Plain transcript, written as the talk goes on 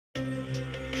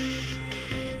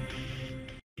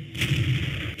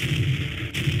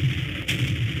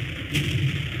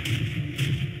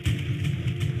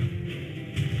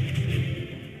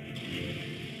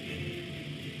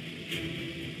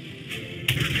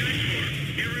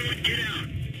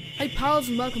Hey pals,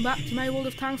 and welcome back to my World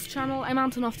of Tanks channel. I'm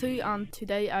Antonov2, and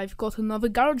today I've got another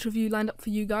garage review lined up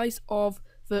for you guys of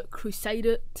the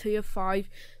Crusader Tier 5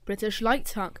 British light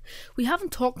tank. We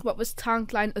haven't talked about this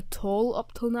tank line at all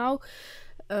up till now.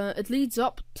 It leads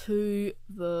up to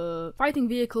the fighting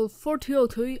vehicle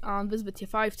 4202, and this is the Tier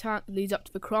 5 tank. It leads up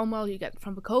to the Cromwell you get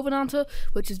from the Covenanter,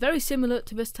 which is very similar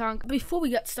to this tank. Before we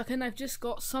get stuck in, I've just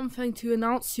got something to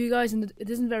announce to you guys, and it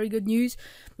isn't very good news.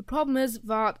 The problem is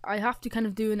that I have to kind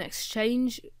of do an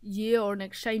exchange year, or an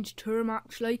exchange term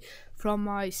actually, from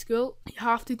my school. You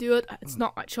have to do it. It's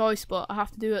not my choice, but I have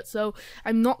to do it. So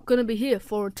I'm not going to be here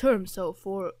for a term, so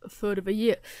for a third of a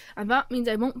year, and that means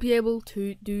I won't be able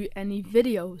to do any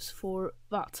videos for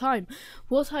that time.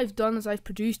 What I've done is I've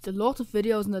produced a lot of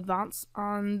videos in advance,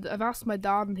 and I've asked my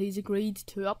dad, and he's agreed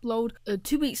to upload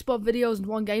 2 week spot videos and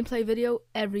 1 gameplay video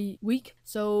every week.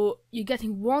 So you're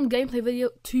getting 1 gameplay video,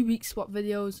 2 week spot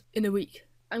videos in a week.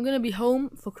 I'm going to be home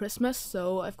for Christmas,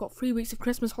 so I've got 3 weeks of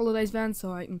Christmas holidays then,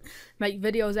 so I can make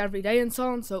videos every day and so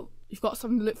on, so you've got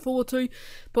something to look forward to.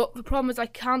 But the problem is I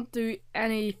can't do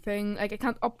anything, like I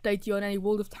can't update you on any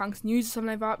World of Tanks news or something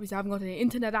like that, because I haven't got any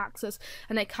internet access,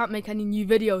 and I can't make any new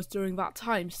videos during that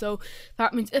time. So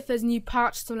that means if there's a new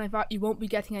patch, something like that, you won't be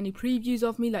getting any previews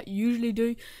of me like you usually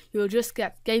do. You'll just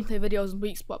get gameplay videos and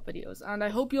week spot videos, and I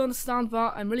hope you understand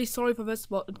that. I'm really sorry for this,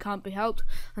 but it can't be helped.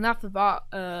 And after that,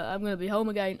 I'm going to be home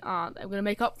again, and I'm going to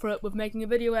make up for it with making a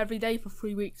video every day for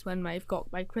 3 weeks when I've got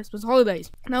my Christmas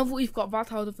holidays. Now that we've got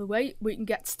that out of the way, we can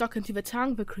get stuck into the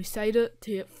tank, the Crusader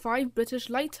Tier 5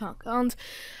 British light tank. And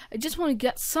I just want to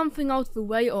get something out of the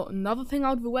way, or another thing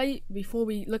out of the way, before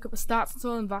we look at the stats and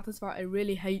so on, and that is that I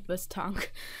really hate this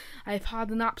tank. I've had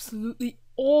an absolutely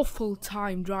awful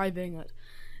time driving it.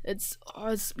 It's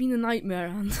been a nightmare,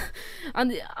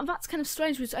 and that's kind of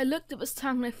strange, because I looked at this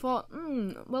tank and I thought,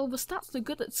 well, the stats are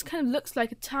good. It kind of looks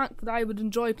like a tank that I would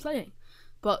enjoy playing,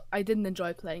 but I didn't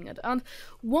enjoy playing it. And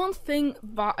one thing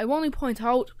that I want to point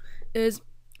out is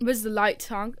this is a light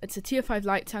tank. It's a Tier 5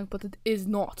 light tank, but it is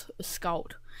not a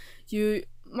scout. You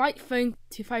might think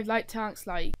Tier 5 light tanks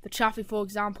like the Chaffee, for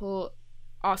example,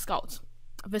 are scouts.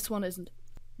 This one isn't.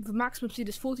 The maximum speed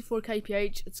is 44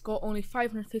 kph. It's got only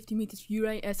 550 meters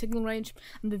signal range,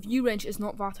 and the view range is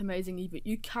not that amazing either.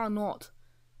 You cannot,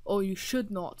 or you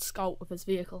should not, scout with this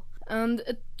vehicle. And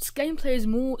its gameplay is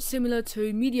more similar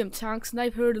to medium tanks, and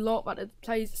I've heard a lot that it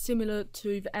plays similar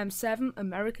to the M7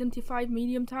 American Tier 5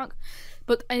 medium tank,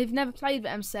 but I've never played the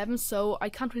M7, so I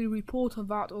can't really report on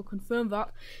that or confirm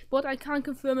that. What I can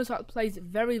confirm is that it plays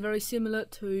very, very similar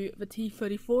to the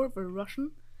T-34, the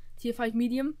Russian Tier 5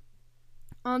 medium.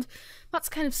 And that's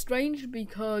kind of strange,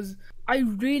 because I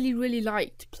really, really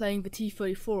liked playing the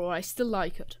T-34, or I still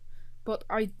like it, but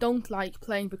I don't like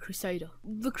playing the Crusader.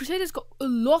 The Crusader's got a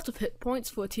lot of hit points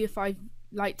for a Tier 5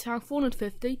 light tank,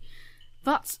 450.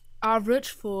 That's average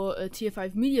for a Tier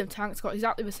 5 medium tank. It's got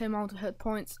exactly the same amount of hit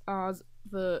points as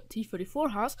the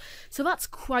T-34 has, so that's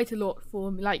quite a lot for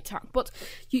a light tank. But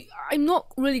I'm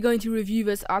not really going to review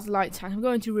this as a light tank. I'm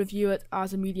going to review it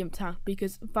as a medium tank,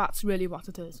 because that's really what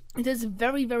it is. It is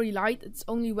very, very light. It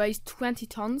only weighs 20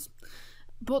 tons.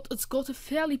 But it's got a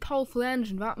fairly powerful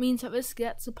engine. That means that this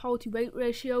gets a power to weight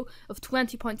ratio of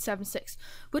 20.76,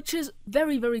 which is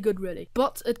very, very good really.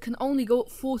 But it can only go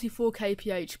 44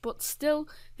 kph, but still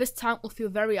this tank will feel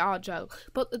very agile,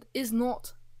 but it is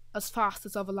not as fast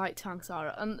as other light tanks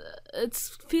are, and it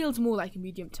feels more like a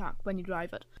medium tank when you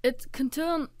drive it. It can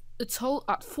turn its hull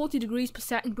at 40 degrees per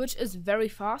second, which is very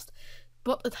fast,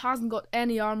 but it hasn't got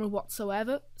any armor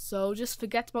whatsoever, so just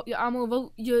forget about your armor.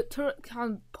 Well, your turret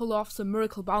can pull off some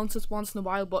miracle bounces once in a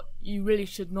while, but you really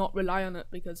should not rely on it,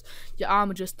 because your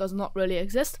armor just does not really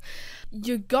exist.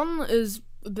 Your gun is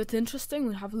a bit interesting.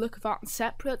 We'll have a look at that in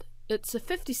separate. It's a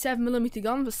 57mm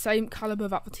gun, the same caliber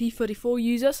that the T-34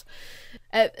 uses.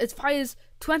 It fires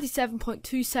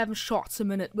 27.27 shots a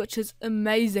minute, which is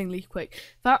amazingly quick.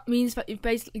 That means that you've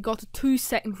basically got a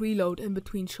 2-second reload in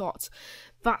between shots.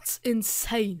 That's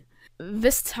insane.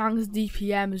 This tank's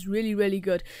DPM is really, really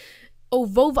good.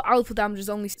 Although the alpha damage is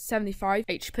only 75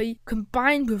 HP,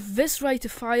 combined with this rate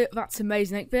of fire, that's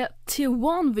amazing. Like, they're Tier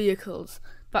 1 vehicles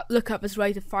that look at this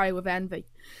rate of fire with envy.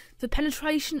 The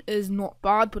penetration is not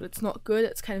bad, but it's not good.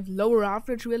 It's kind of lower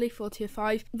average really for Tier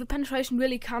 5. The penetration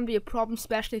really can be a problem,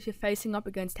 especially if you're facing up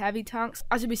against heavy tanks.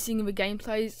 As you'll be seeing in the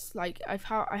gameplays, like I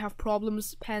have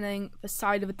problems penning the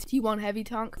side of a T1 heavy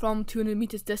tank from 200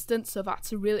 meters distance, so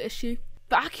that's a real issue.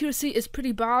 The accuracy is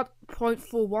pretty bad,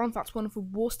 0.41, that's one of the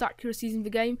worst accuracies in the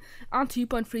game, and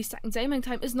 2.3 seconds aiming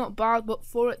time is not bad, but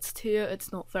for its tier,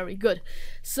 it's not very good.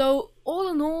 So, all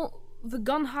in all, the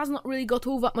gun has not really got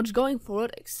all that much going for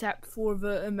it except for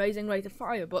the amazing rate of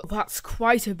fire, but that's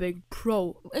quite a big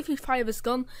pro. If you fire this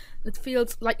gun, it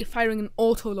feels like you're firing an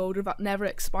autoloader that never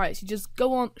expires. You just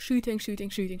go on shooting.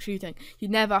 You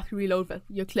never have to reload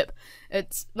your clip.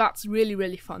 That's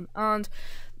really fun, and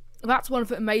that's one of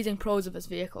the amazing pros of this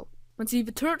vehicle. And see,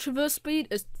 the turret traverse speed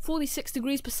is 46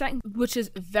 degrees per second, which is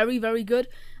very good,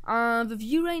 and the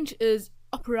view range is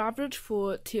upper average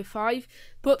for tier 5,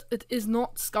 but it is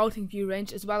not scouting view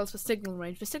range as well as the signal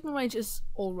range. The signal range is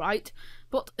alright,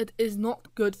 but it is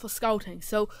not good for scouting.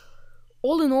 So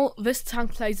all in all, this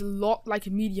tank plays a lot like a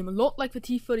medium, a lot like the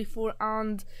T-34,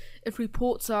 and if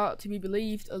reports are to be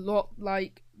believed, a lot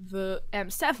like the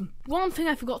M7. One thing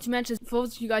I forgot to mention, for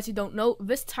those of you guys who don't know,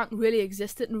 this tank really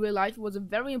existed in real life. It was a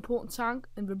very important tank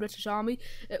in the British Army.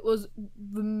 It was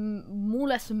more or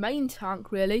less the main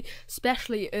tank, really,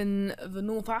 especially in the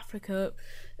North Africa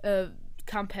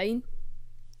campaign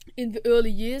in the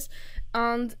early years,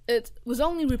 and it was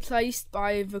only replaced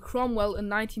by the Cromwell in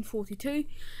 1942,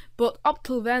 but up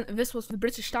till then this was the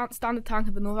British standard tank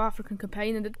of the North African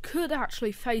campaign, and it could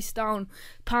actually face down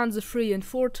Panzer III and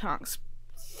IV tanks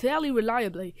fairly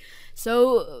reliably.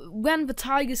 So when the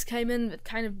Tigers came in, it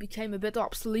kind of became a bit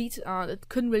obsolete, and it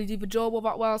couldn't really do the job all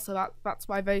that well, so that's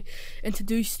why they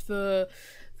introduced the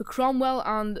Cromwell,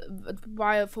 and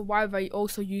for a while they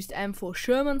also used M4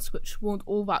 Shermans, which weren't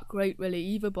all that great really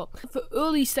either, but for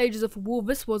early stages of the war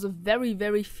this was a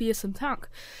very fearsome tank.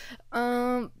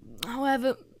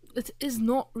 However, it is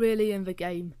not really in the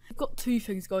game. You've got two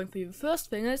things going for you. The first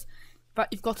thing is that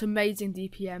you've got amazing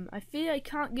DPM. I fear I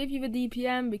can't give you the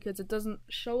DPM because it doesn't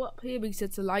show up here because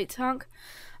it's a light tank,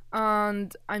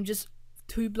 and I'm just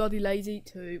too bloody lazy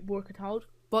to work it out,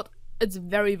 but it's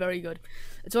very good.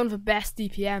 It's one of the best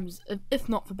DPMs, if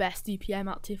not the best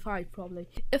DPM at tier 5 probably.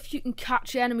 If you can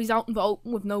catch enemies out in the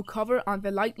open with no cover and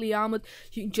they're lightly armoured,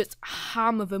 you can just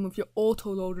hammer them with your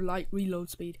autoloader light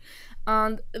reload speed.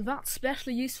 And that's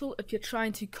especially useful if you're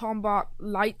trying to combat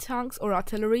light tanks or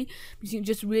artillery, because you can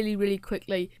just really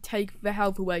quickly take the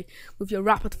health away with your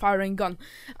rapid firing gun.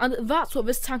 And that's what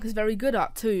this tank is very good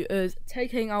at too, is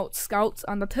taking out scouts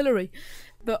and artillery.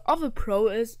 The other pro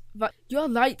is that you're a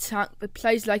light tank that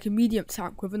plays like a medium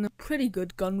tank with a pretty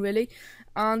good gun really,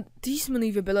 and decent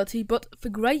maneuverability, but the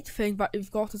great thing that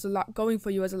you've got as going for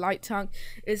you as a light tank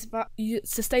is that you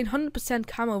sustain 100%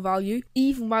 camo value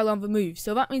even while on the move.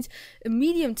 So that means a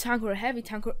medium tank or a heavy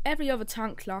tank or every other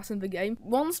tank class in the game,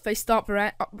 once they start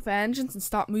their engines and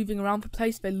start moving around the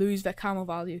place, they lose their camo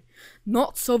value.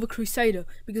 Not so the Crusader,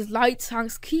 because light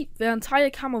tanks keep their entire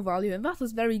camo value, and that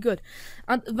is very good.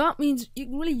 And that means you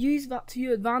can really use that to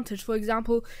your advantage. For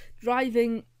example,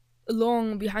 driving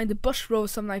along behind the bush row or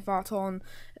something like that on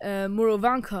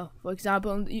Murovanka, for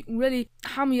example, and you can really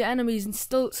hammer your enemies and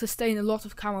still sustain a lot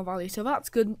of camo value, so that's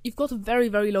good. You've got a very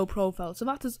low profile, so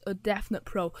that is a definite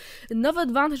pro. Another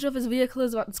advantage of this vehicle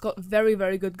is that it's got very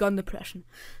good gun depression,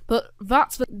 but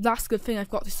that's the last good thing I've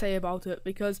got to say about it,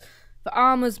 because the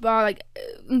armor's bad. Like,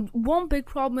 one big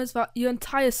problem is that your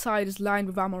entire side is lined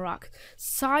with ammo rack.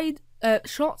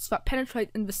 Shots that penetrate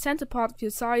in the center part of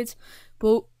your sides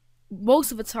will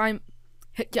most of the time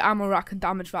hit your ammo rack and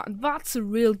damage that, and that's a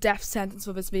real death sentence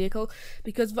for this vehicle,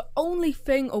 because the only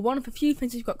thing, or one of the few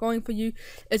things you've got going for you,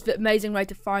 is the amazing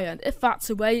rate of fire, and if that's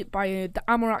away by the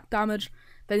ammo rack damage,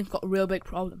 then you've got a real big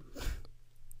problem.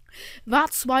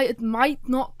 That's why it might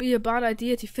not be a bad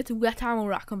idea to fit a wet ammo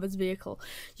rack on this vehicle.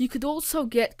 You could also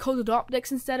get coated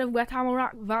optics instead of wet ammo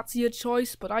rack, that's your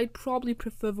choice, but I'd probably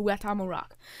prefer the wet ammo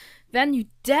rack. Then you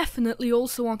definitely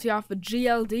also want to have the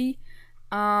GLD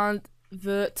and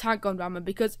the tank gun rammer,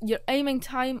 because your aiming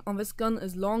time on this gun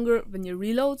is longer than your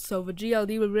reload, so the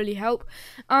GLD will really help,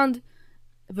 and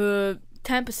the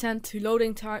 10% to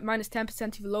loading time, minus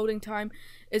 10% to the loading time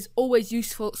is always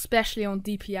useful, especially on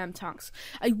DPM tanks.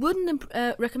 I wouldn't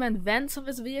recommend vents of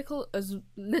this vehicle as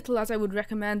little as I would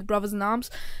recommend Brothers in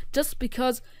Arms, just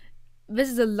because this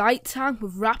is a light tank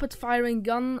with rapid firing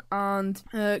gun and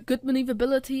good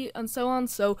maneuverability and so on,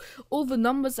 so all the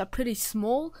numbers are pretty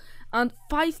small, and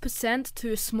 5%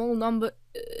 to a small number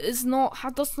does not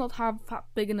have that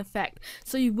big an effect,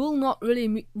 so you will not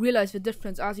really realize the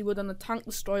difference as you would on a tank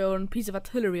destroyer or a piece of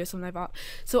artillery or something like that.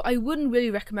 So I wouldn't really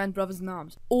recommend Brothers in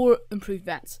Arms or improved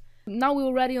vents. Now we're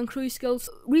already on crew skills.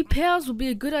 Repairs would be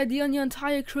a good idea on your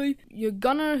entire crew. Your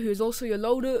gunner, who is also your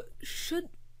loader, should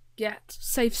get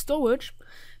safe storage,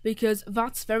 because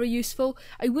that's very useful.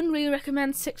 I wouldn't really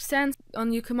recommend 6th sense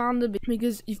on your commander,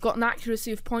 because you've got an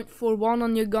accuracy of 0.41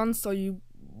 on your gun, so you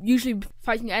usually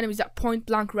fighting enemies at point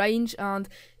blank range, and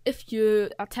if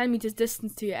you're at 10 meters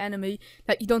distance to your enemy,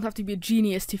 that you don't have to be a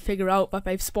genius to figure out that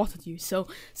they've spotted you. So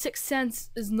Sixth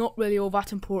Sense is not really all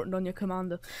that important on your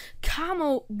commander.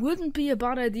 Camo wouldn't be a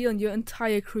bad idea on your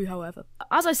entire crew, however.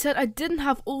 As I said, I didn't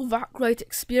have all that great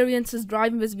experiences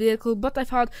driving this vehicle, but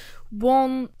I've had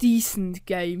one decent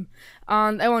game,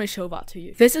 and I want to show that to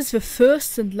you. This is the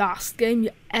first and last game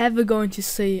you're ever going to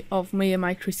see of me and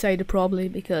my Crusader, probably,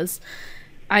 because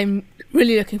I'm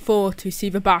really looking forward to see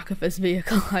the back of this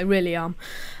vehicle. I really am.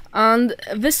 And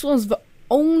this was the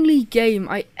only game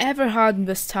I ever had in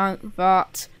this tank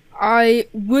that I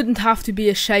wouldn't have to be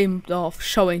ashamed of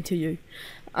showing to you.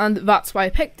 And that's why I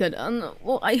picked it. And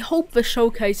well, I hope this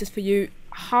showcases for you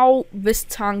how this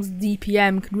tank's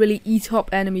DPM can really eat up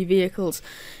enemy vehicles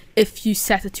if you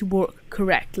set it to work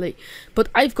correctly. But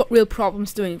I've got real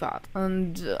problems doing that,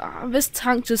 and this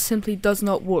tank just simply does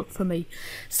not work for me.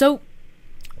 So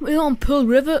we're on Pearl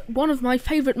River, one of my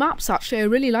favourite maps actually. I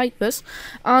really like this,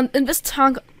 and in this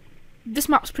tank, this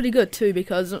map's pretty good too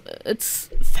because it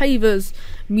favours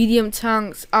medium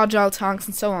tanks, agile tanks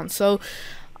and so on. So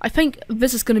I think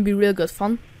this is going to be real good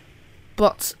fun.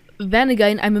 But then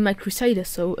again, I'm in my Crusader,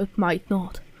 so it might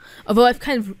not. Although I've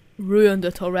kind of ruined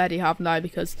it already, haven't I?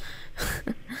 Because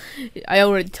I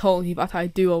already told you that I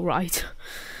do alright.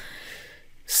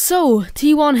 So,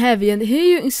 T1 heavy, and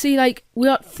here you can see, like,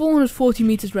 we're at 440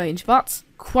 meters range. That's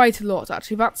quite a lot,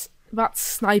 actually. That's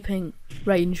sniping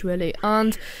range, really.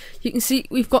 And you can see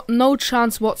we've got no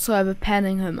chance whatsoever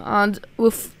penning him. And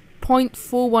with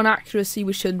 0.41 accuracy,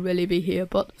 we shouldn't really be here.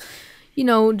 But, you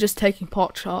know, just taking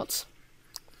pot shots.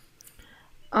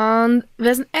 And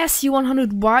there's an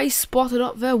SU-100Y spotted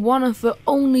up there. One of the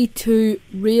only two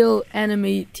real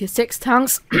enemy tier 6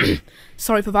 tanks.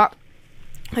 Sorry for that.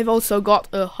 I've also got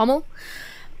a Hummel,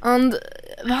 and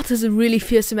that is a really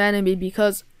fearsome enemy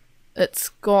because it's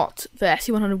got, the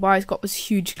SU-100Y's got this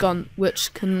huge gun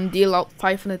which can deal out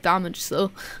 500 damage,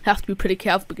 so I have to be pretty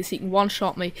careful because he can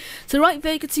one-shot me. So right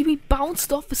there you can see we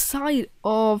bounced off the side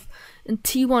of in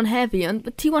T1 Heavy, and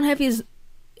the T1 Heavy is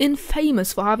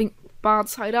infamous for having bad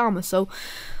side armor, so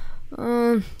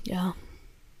yeah.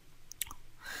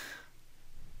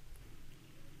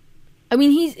 I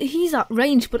mean, he's at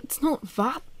range, but it's not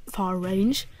that far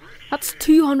range. That's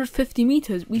 250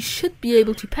 meters. We should be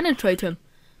able to penetrate him,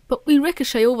 but we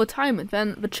ricochet over time, and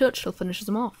then the Churchill finishes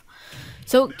him off.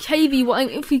 So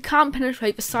KV1, if we can't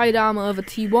penetrate the side armor of a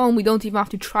T1, we don't even have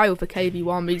to try with the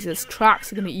KV1 because his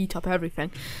tracks are going to eat up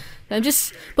everything.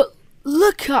 But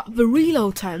look at the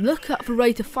reload time. Look at the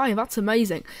rate of fire. That's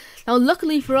amazing. Now,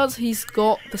 luckily for us, he's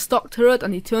got the stock turret,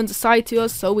 and he turns aside to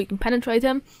us, so we can penetrate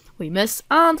him. We miss,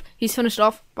 and he's finished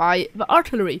off by the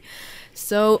artillery.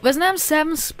 So there's an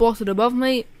M7 spotted above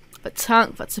me, a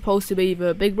tank that's supposed to be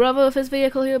the big brother of his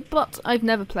vehicle here, but I've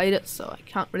never played it, so I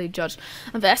can't really judge.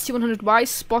 And the SU-100Y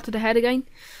spotted ahead again,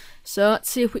 so let's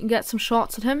see if we can get some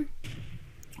shots at him.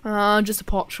 Just a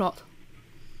pot shot.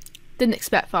 Didn't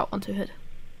expect that one to hit.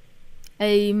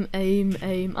 Aim,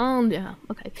 and yeah,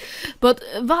 okay. But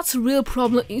that's a real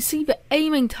problem. You see, the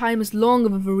aiming time is longer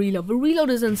than the reload. The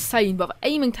reload is insane, but the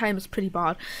aiming time is pretty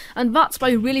bad. And that's why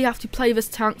you really have to play this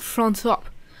tank front up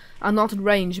and not at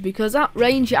range, because at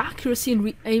range, your accuracy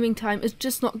and aiming time is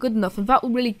just not good enough, and that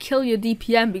will really kill your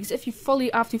DPM, because if you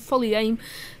have to fully aim,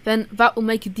 then that will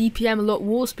make your DPM a lot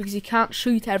worse, because you can't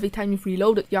shoot every time you've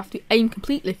reloaded. You have to aim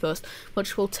completely first,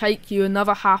 which will take you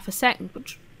another half a second,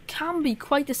 which can be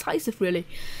quite decisive really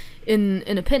in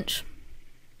a pinch.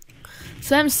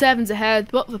 So M7's ahead,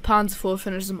 but the Panzer IV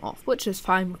finishes him off, which is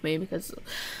fine with me because,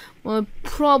 well, I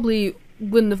probably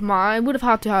wouldn't have mind. I would have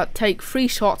had to take 3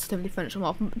 shots at him to finish him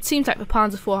off. It seems like the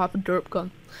Panzer IV have a derp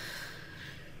gun.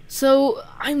 So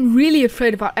I'm really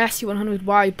afraid about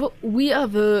SU-100Y, but we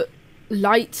have a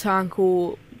light tank,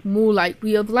 or more like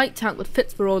we have a light tank that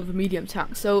fits the role of a medium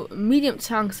tank. So medium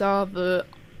tanks are the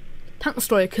tank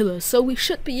destroyer killers, so we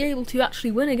should be able to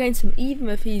actually win against him even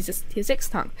if he's a tier 6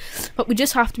 tank. But we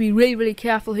just have to be really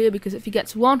careful here, because if he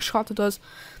gets one shot at us,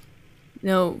 you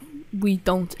know, we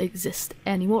don't exist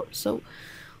anymore, so we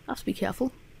have to be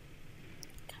careful.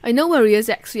 I know where he is.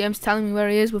 XCM's telling me where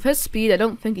he is. With his speed, I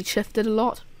don't think he shifted a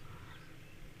lot.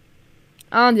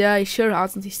 And yeah, he sure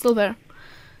hasn't. He's still there.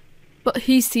 But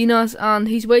he's seen us, and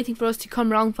he's waiting for us to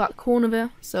come around that corner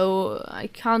there, so I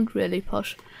can't really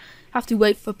push. Have to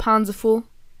wait for Panzer IV.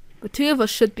 The 2 of us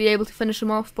should be able to finish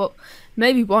him off, but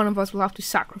maybe one of us will have to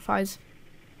sacrifice.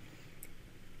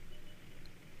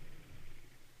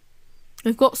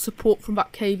 We've got support from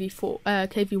that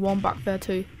KV1 back there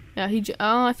too. Yeah,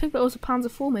 I think that was a Panzer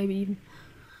IV maybe even.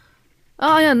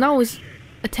 Oh yeah, now he's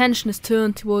attention is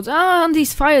turned towards, and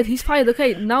he's fired,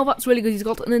 okay, now that's really good, he's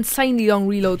got an insanely long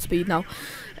reload speed now.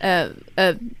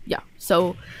 Yeah,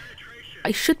 so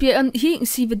I should be, and here you can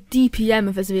see the DPM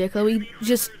of his vehicle, we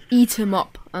just eat him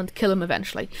up and kill him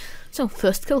eventually. So,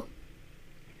 first kill.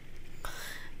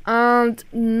 And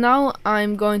now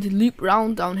I'm going to loop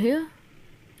round down here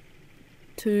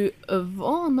to,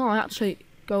 oh no, I actually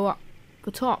go up the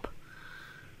top.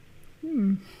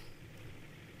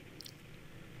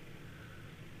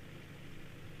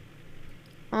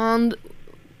 And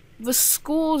the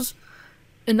scores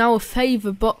in our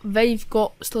favour, but they've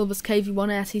got still this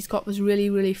KV-1S, he's got this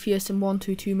really fearsome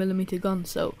 122mm gun,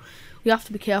 so we have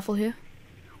to be careful here.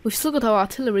 We've still got our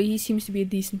artillery, he seems to be a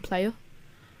decent player,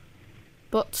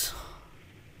 but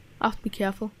I have to be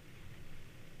careful.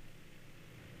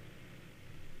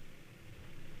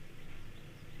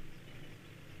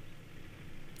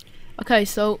 Okay,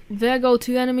 so there go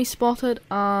 2 enemies spotted,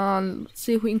 and let's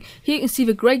see if we can. Here you can see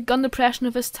the great gun depression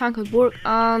of this tank at work,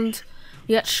 and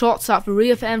we get shots at the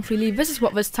rear of the M3 Lee. This is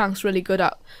what this tank's really good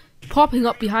at: popping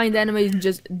up behind enemies and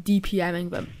just DPMing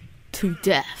them to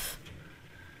death.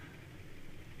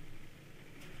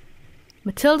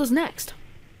 Matilda's next.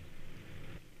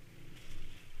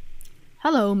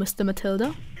 Hello, Mr.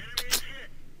 Matilda.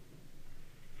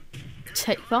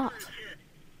 Take that.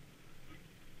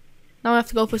 Now I have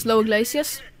to go for this lower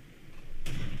glaciers.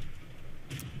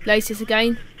 Glaciers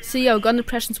again. See our gun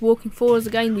depression's walking for us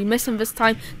again. We miss him this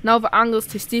time. Now the angle's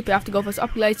too steep. I have to go for his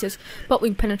up glaciers, but we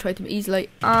can penetrate him easily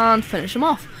and finish him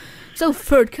off. So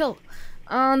third kill.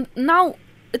 And now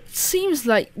it seems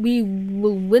like we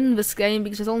will win this game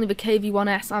because there's only the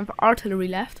KV-1S and the artillery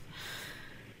left.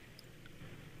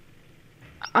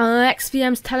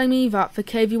 XVM's telling me that the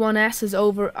KV-1S is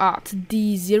over at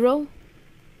D0.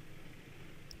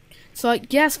 So I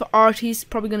guess the RT's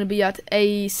probably going to be at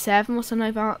A7 or something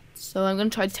like that. So I'm going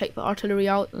to try to take the artillery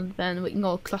out, and then we can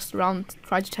all cluster around,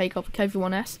 try to take out the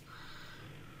KV-1S.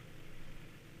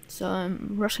 So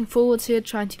I'm rushing forwards here,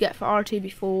 trying to get the RT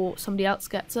before somebody else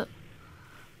gets it.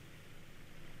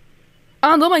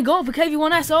 And oh my god, the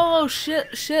KV-1S, oh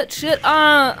shit,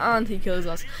 and he kills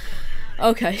us.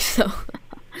 Okay, so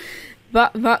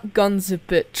that gun's a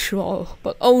bit troll,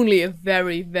 but only a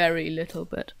very little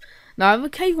bit. Now, the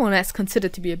KV-1S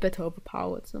considered to be a bit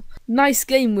overpowered, so nice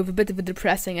game with a bit of a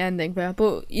depressing ending there,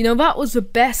 but you know, that was the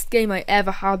best game I ever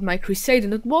had in my Crusader,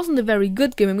 and it wasn't a very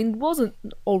good game. I mean, it wasn't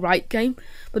an alright game,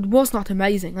 but it was not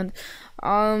amazing,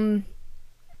 and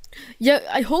yeah,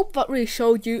 I hope that really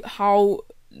showed you how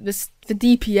the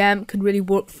DPM can really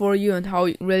work for you, and how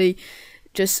you can really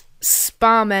just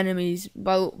spam enemies.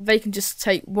 Well, they can just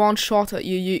take one shot at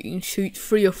you, you can shoot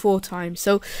 3 or 4 times,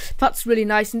 so that's really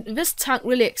nice. And this tank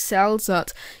really excels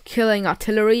at killing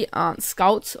artillery and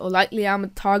scouts or lightly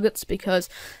armored targets, because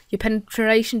your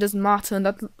penetration doesn't matter, and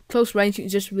at close range you can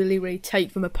just really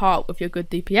take them apart with your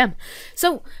good DPM.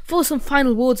 So for some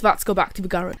final words, let's go back to the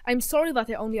garage. I'm sorry that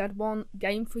I only had one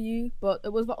game for you, but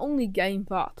it was the only game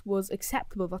that was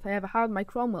acceptable that I ever had in my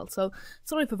Cromwell, so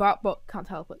sorry for that, but can't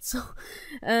help it. So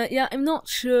yeah, I'm not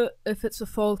sure if it's the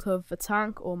fault of the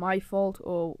tank or my fault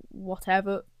or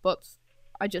whatever, but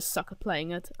I just suck at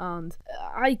playing it, and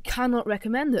I cannot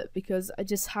recommend it because I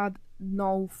just had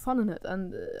no fun in it.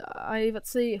 And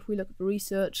let's see, if we look at the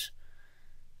research,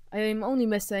 I'm only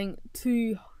missing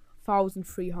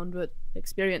 2,300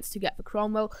 experience to get the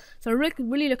Cromwell, so I'm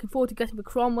really looking forward to getting the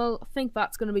Cromwell. I think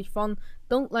that's going to be fun.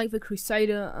 Don't like the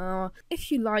Crusader.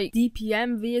 If you like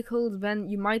DPM vehicles, then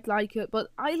you might like it, but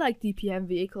I like DPM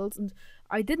vehicles, and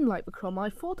I didn't like the Cromwell. I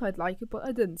thought I'd like it, but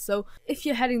I didn't. So if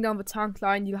you're heading down the tank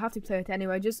line, you'll have to play it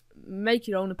anyway. Just make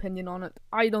your own opinion on it.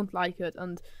 I don't like it,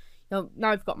 and you know,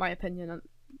 now I've got my opinion, and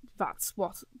that's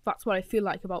what I feel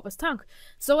like about this tank.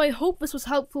 So I hope this was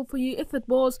helpful for you. If it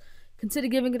was, consider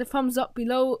giving it a thumbs up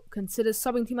below, consider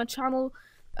subbing to my channel,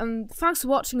 and thanks for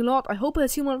watching a lot. I hope I'll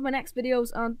see you in one of my next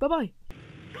videos, and bye bye.